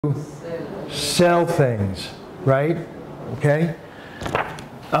sell things, right? Okay.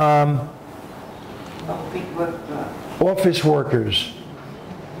 Office workers,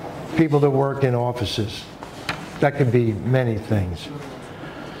 people that work in offices. That could be many things.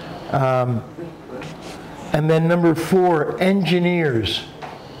 And then number 4, engineers.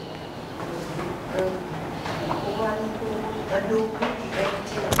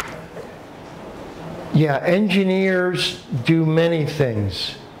 Yeah, engineers do many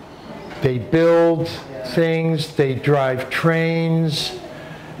things. They build things, they drive trains,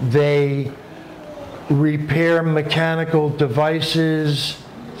 they repair mechanical devices,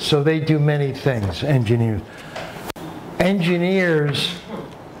 so they do many things, engineers. Engineers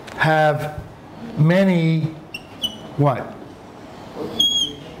have many, what?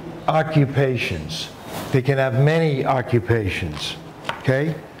 Occupations. They can have many occupations,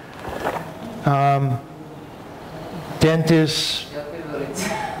 okay? Dentists.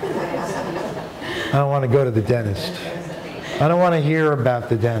 I don't want to go to the dentist. I don't want to hear about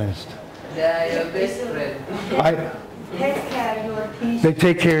the dentist. They are your best friend. Take care of your teeth. They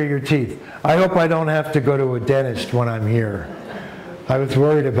take care of your teeth. I hope I don't have to go to a dentist when I'm here. I was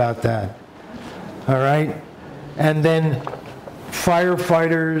worried about that. All right? And then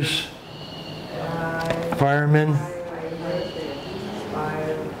firefighters, firemen.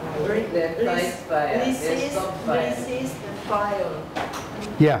 This is the fire.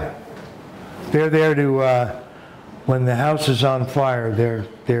 Yeah. They're there to, when the house is on fire, they're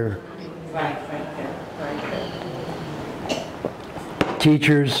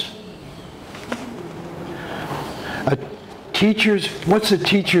teachers. Teachers, what's a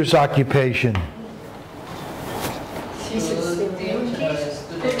teacher's occupation?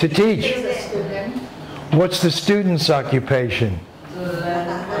 To teach. What's the student's occupation?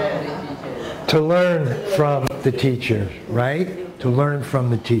 To learn from the teacher, right? To learn from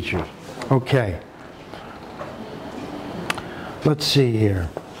the teacher. Okay. Let's see here.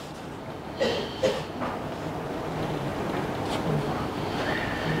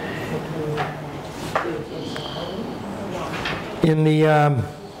 In the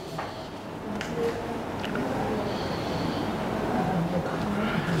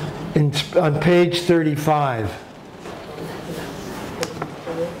on page 35,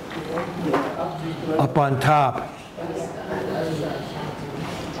 up on top,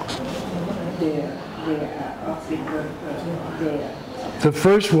 the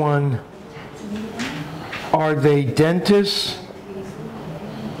first one, are they dentists?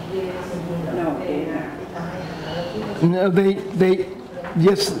 No,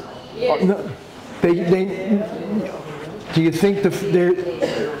 yes, no, they, do you think there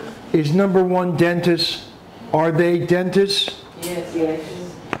is number 1 dentists? Are they dentists? Yes.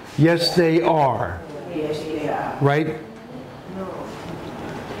 Yes, they are. Yes, they are. Right? No.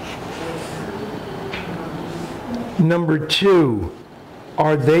 Number 2,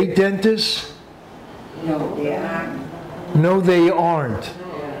 are they dentists? No, they aren't. No, they aren't.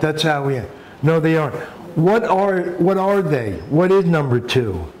 That's how we. No, they aren't. What are they? What is number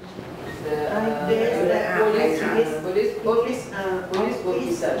 2?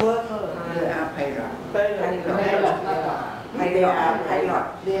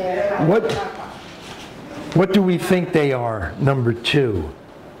 What do we think they are? Number 2.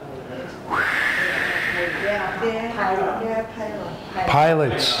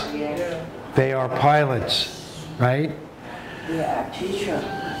 Pilots. They are pilots, right? Yeah, teacher.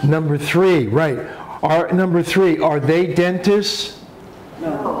 Number 3, right. Number 3, are they dentists?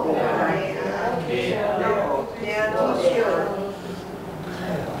 No. They are not sure.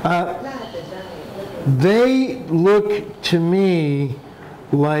 They look to me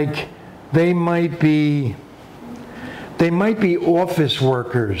like they might be office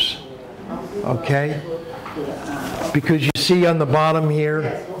workers, okay? Because you see on the bottom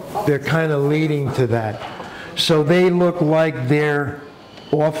here, they're kind of leading to that. So they look like they're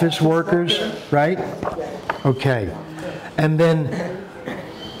office workers, right? Okay. And then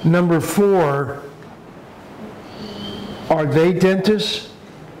number 4, are they dentists?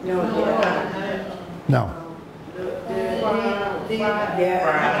 No, they are. No. They are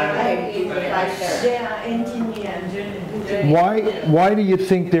engineers. Why do you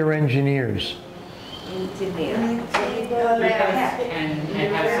think they're engineers?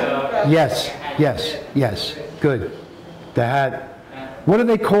 Yes. Good. The hat. What do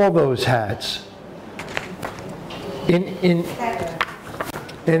they call those hats? In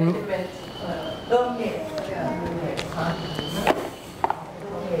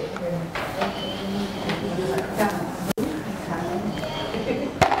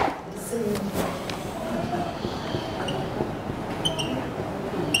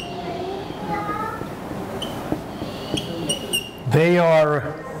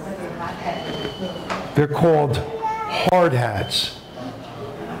they're called hard hats.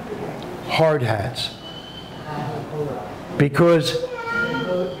 Hard hats. Because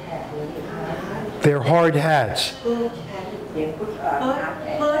they're hard hats.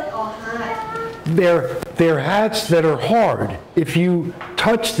 They're hats that are hard. If you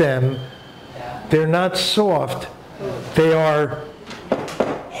touch them, they're not soft. They are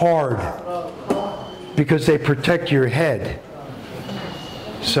hard because they protect your head.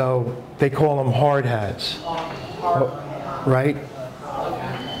 So they call them hard hats, right?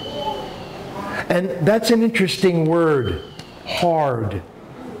 And that's an interesting word, hard,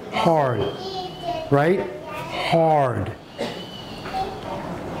 right? Hard.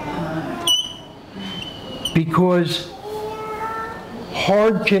 Because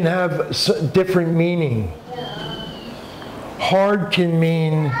hard can have different meaning. Hard can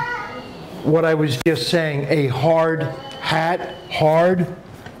mean what I was just saying, a hard hat, hard,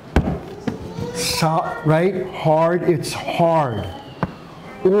 right? Hard, it's hard.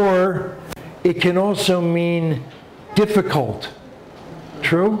 Or it can also mean difficult.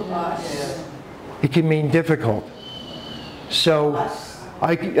 True? It can mean difficult. So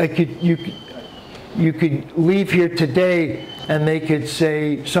you could leave here today and they could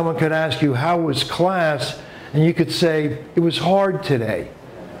say, someone could ask you, how was class? And you could say, it was hard today.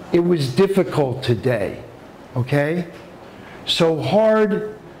 It was difficult today. Okay? So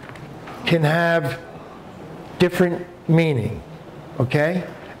hard can have different meaning. Okay?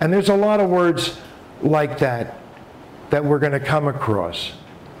 And there's a lot of words like that we're going to come across.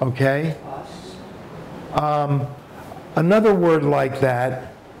 Okay? Another word like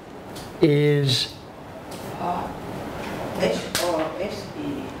that is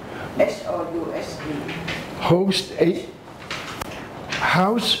S-O-U-S-E. Host, a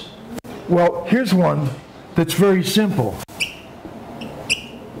house. Well, here's one that's very simple.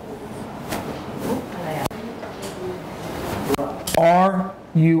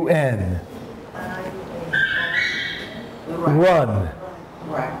 R-U-N. Run.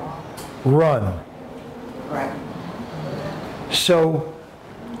 Run. So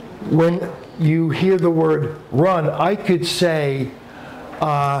when you hear the word run, I could say,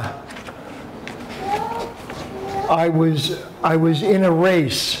 I was in a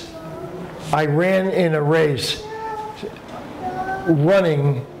race. I ran in a race.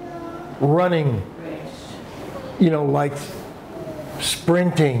 Running, you know, like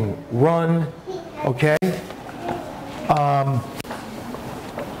sprinting, run, okay?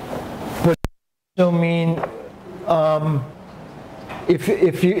 But also mean,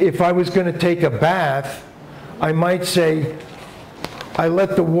 if I was going to take a bath, I might say, I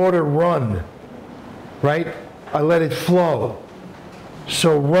let the water run, right? I let it flow.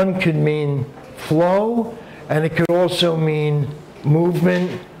 So run could mean flow, and it could also mean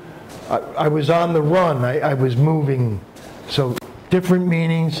movement. I was on the run, I was moving. So different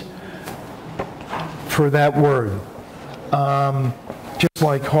meanings for that word, just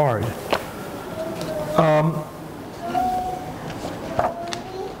like hard.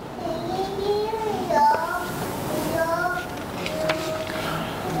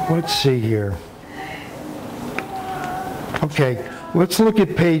 Let's see here. Okay, let's look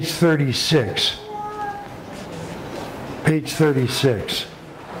at page 36. Page 36.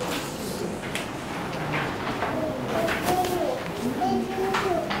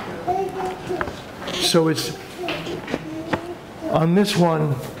 So it's, on this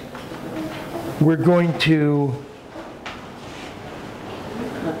one, we're going to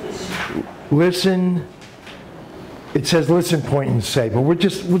listen. It says listen, point, and say, but we'll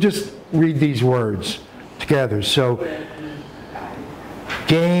just read these words together. So,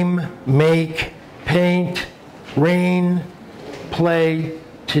 game, make, paint, rain, play,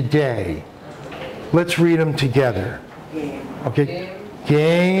 today. Let's read them together. Okay.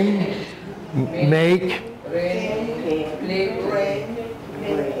 Game, make,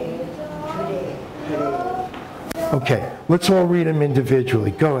 okay. Let's all read them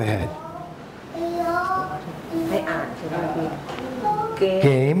individually. Go ahead.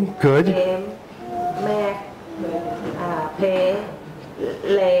 Game, good. Game, make, play,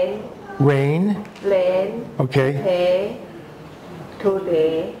 Rain. Okay. Play,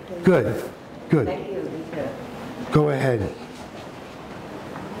 today. Good. Good. Thank you, teacher. Go ahead.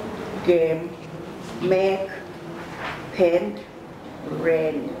 Game, make, paint,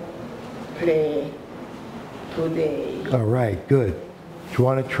 rain, play, today. All right, good. Do you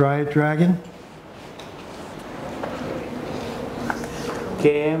want to try it, Dragon?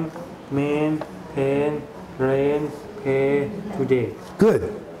 Game, main, paint, rain, play, today.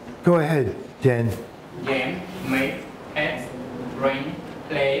 Good. Go ahead, Dan. Game, make, paint, rain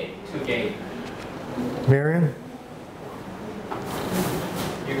play today. Miriam?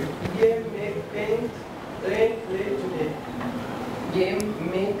 You Game make paint, rain play today.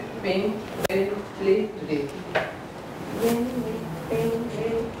 game make paint rain play today. Game make paint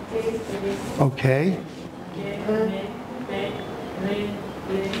rain play today. Okay. Game make paint, rain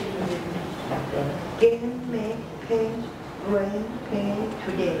play today. Game make paint rain play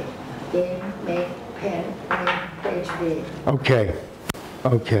today. Game make paint rain play today. Okay.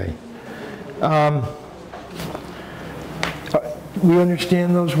 Okay. We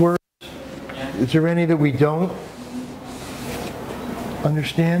understand those words? Is there any that we don't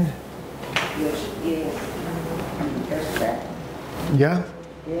understand? Yes, yes. Just that. Yeah?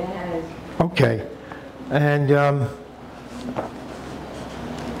 Yes. Okay. And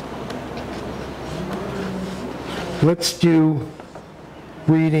let's do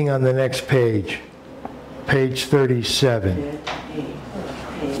reading on the next page. Page 37.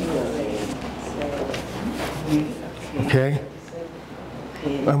 Okay?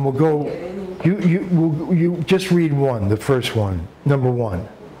 And we'll go, you just read one, the first one, number one.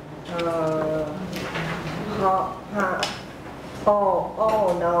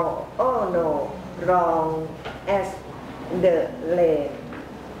 Oh no, wrong as the lane.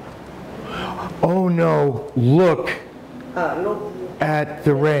 Oh no, look Look, at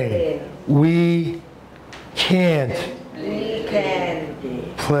the rain. We can't we can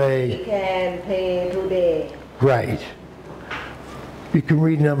play. play today. Right. You can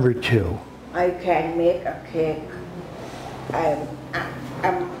read number two. I can make a cake. I'm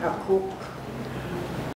a cook